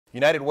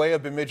United Way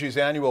of Bemidji's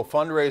annual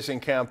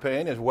fundraising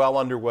campaign is well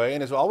underway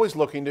and is always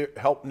looking to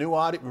help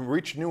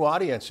reach new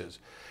audiences.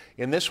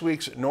 In this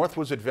week's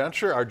Northwoods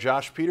adventure, our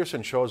Josh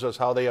Peterson shows us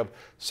how they have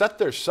set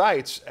their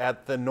sights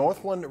at the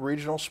Northland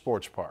Regional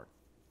Sports Park.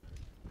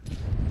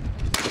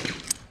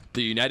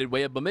 The United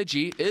Way of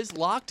Bemidji is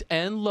locked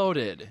and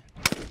loaded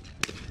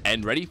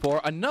and ready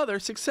for another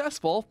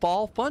successful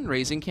fall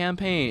fundraising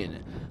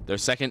campaign. Their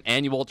second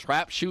annual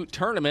Trap Shoot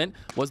tournament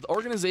was the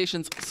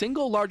organization's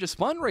single largest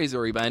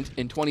fundraiser event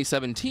in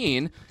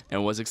 2017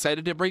 and was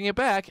excited to bring it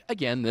back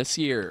again this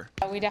year.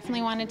 We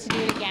definitely wanted to do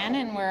it again,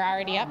 and we're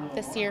already up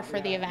this year for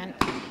the event.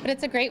 But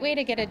it's a great way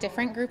to get a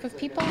different group of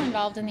people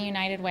involved in the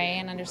United Way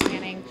and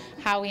understanding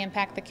how we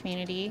impact the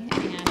community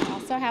and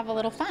also have a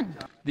little fun.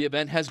 The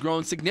event has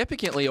grown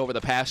significantly over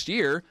the past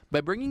year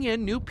by bringing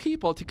in new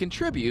people to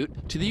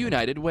contribute to the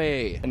United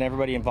Way. And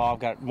everybody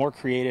involved got more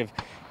creative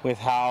with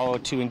how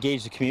to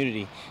engage the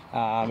community,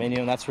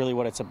 and that's really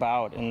what it's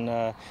about.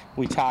 And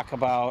we talk a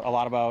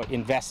lot about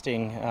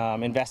investing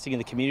in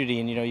the community,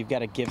 and you've got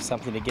to give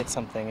something to get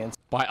something. And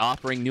by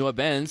offering new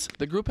events,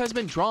 the group has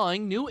been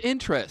drawing new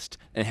interest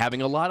and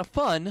having a lot of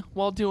fun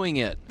while doing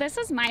it. This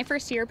is my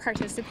first year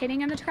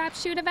participating in the Trap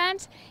Shoot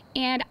event,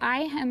 and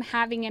I am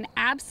having an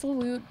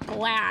absolute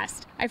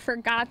blast. I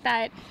forgot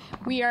that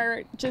we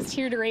are just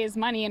here to raise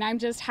money, and I'm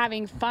just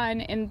having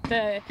fun, and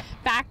the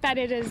fact that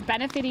it is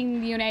benefiting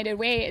the United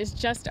Way is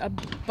just a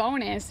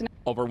bonus.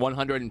 Over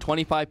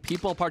 125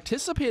 people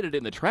participated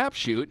in the Trap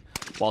Shoot.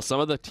 While some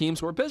of the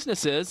teams were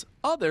businesses,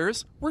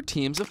 others were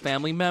teams of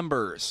family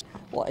members.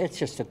 Well, it's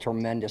just a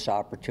tremendous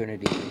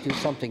opportunity to do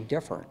something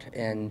different,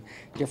 and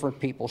different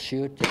people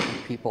shoot,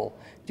 different people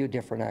do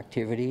different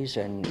activities,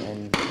 and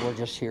we're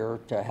just here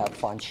to have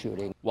fun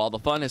shooting. While the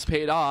fun has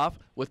paid off,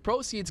 with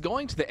proceeds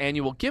going to the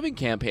annual giving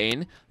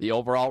campaign, the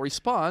overall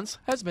response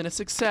has been a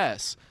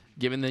success,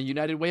 giving the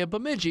United Way of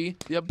Bemidji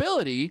the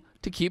ability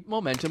to keep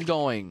momentum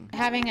going.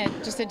 Having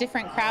just a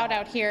different crowd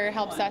out here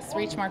helps us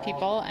reach more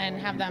people and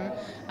have them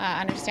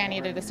understand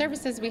either the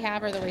services we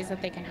have or the ways that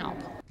they can help.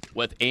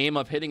 With aim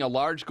of hitting a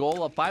large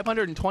goal of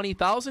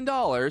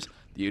 $520,000,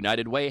 the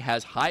United Way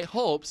has high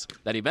hopes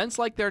that events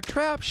like their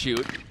Trap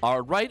Shoot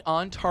are right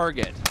on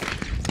target.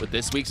 With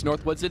this week's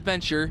Northwoods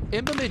adventure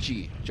in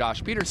Bemidji,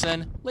 Josh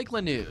Peterson,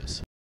 Lakeland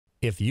News.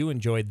 If you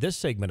enjoyed this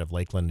segment of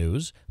Lakeland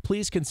News,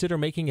 please consider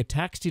making a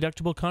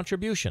tax-deductible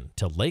contribution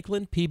to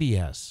Lakeland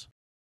PBS.